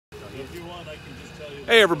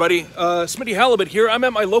Hey everybody, Smitty Halibut here. I'm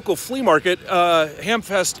at my local flea market,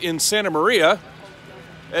 Hamfest in Santa Maria.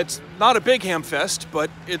 It's not a big hamfest, but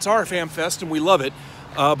it's our hamfest and we love it.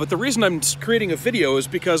 But the reason I'm creating a video is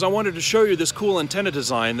because I wanted to show you this cool antenna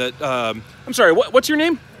design that, I'm sorry, what's your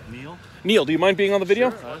name? Neil. Neil, do you mind being on the video?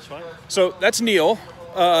 Sure, that's fine. So that's Neil.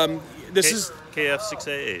 This is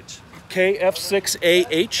KF6AH.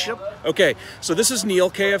 KF6AH? Yep. Okay, so this is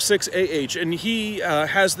Neil, KF6AH, and he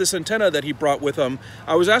has this antenna that he brought with him.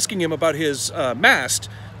 I was asking him about his mast,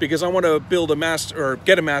 because I want to build a mast, or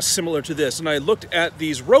get a mast similar to this, and I looked at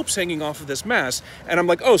these ropes hanging off of this mast, and I'm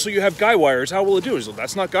like, oh, so you have guy wires, how will it do? He's like,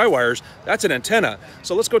 that's not guy wires, that's an antenna.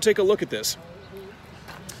 So let's go take a look at this.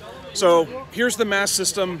 So here's the mast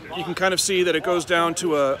system. You can kind of see that it goes down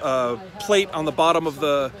to a plate on the bottom of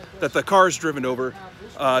that the car is driven over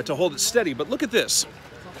to hold it steady. But look at this.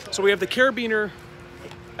 So we have the carabiner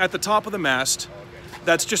at the top of the mast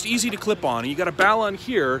that's just easy to clip on. You got a ballon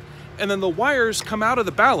here, and then the wires come out of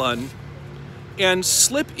the ballon and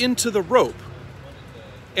slip into the rope.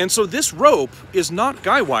 And so this rope is not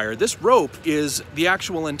guy wire. This rope is the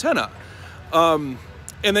actual antenna.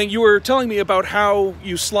 And then you were telling me about how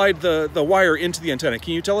you slide the wire into the antenna.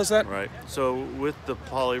 Can you tell us that? Right. So with the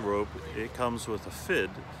poly rope, it comes with a FID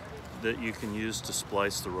that you can use to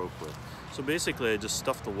splice the rope with. So basically I just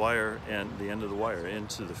stuff the wire and the end of the wire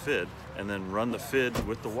into the FID and then run the FID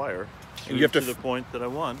with the wire and you have to the point that I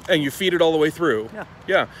want. And you feed it all the way through. Yeah.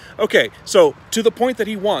 Yeah. Okay, so to the point that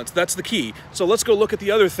he wants, that's the key. So let's go look at the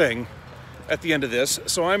other thing at the end of this.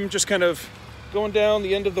 So I'm just kind of going down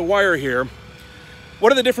the end of the wire here.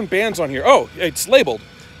 What are the different bands on here? Oh, it's labeled.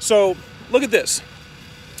 So look at this.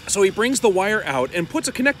 So he brings the wire out and puts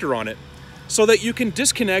a connector on it so that you can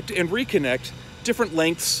disconnect and reconnect different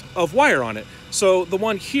lengths of wire on it. So the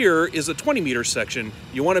one here is a 20 meter section.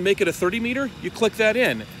 You want to make it a 30 meter, you click that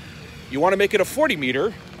in. You want to make it a 40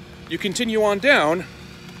 meter, you continue on down.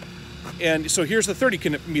 And so here's the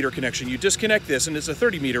 30 meter connection. You disconnect this and it's a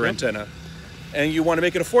 30 meter antenna. And you want to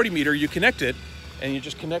make it a 40 meter, you connect it and you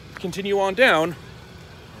just continue on down.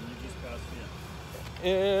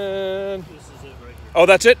 And This is it right here. oh,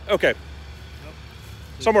 that's it? Okay. Yep.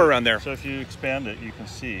 Somewhere around there. So if you expand it, you can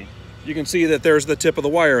see. You can see that there's the tip of the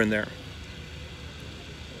wire in there.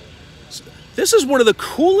 This is one of the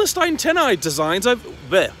coolest antenna designs let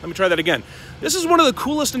me try that again. This is one of the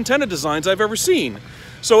coolest antenna designs I've ever seen.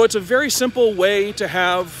 So it's a very simple way to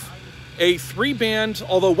have a 3-band,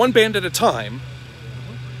 although 1 band at a time.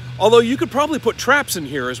 Although you could probably put traps in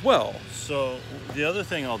here as well. So the other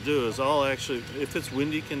thing I'll do is I'll actually, if it's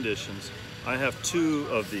windy conditions, I have 2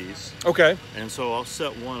 of these. Okay. And so I'll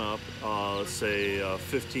set one up, let's say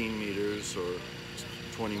 15 meters or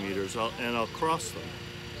 20 meters, and I'll cross them.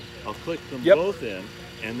 I'll click them both in,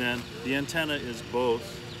 and then the antenna is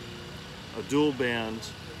both a dual band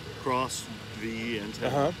cross V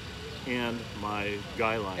antenna and my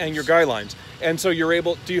guy lines. And your guy lines. And so you're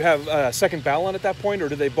able, do you have a second ballon at that point, or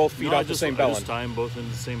do they both feed off the same ballon? I just tie them both into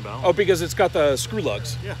the same ballon. Oh, because it's got the screw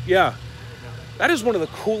lugs. Yeah. Yeah. That is one of the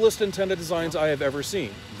coolest antenna designs I have ever seen.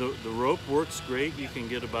 The rope works great. You can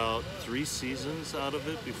get about 3 seasons out of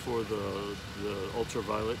it before the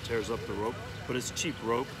ultraviolet tears up the rope. But it's cheap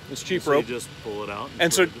rope. It's cheap so rope. You just pull it out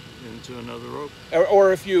and put it into another rope.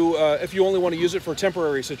 Or if you only want to use it for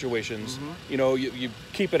temporary situations, you know, you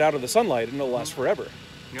keep it out of the sunlight and it'll last forever.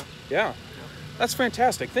 Yeah. Yeah. That's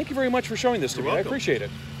fantastic. Thank you very much for showing this to me. Welcome. I appreciate it.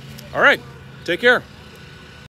 All right. Take care.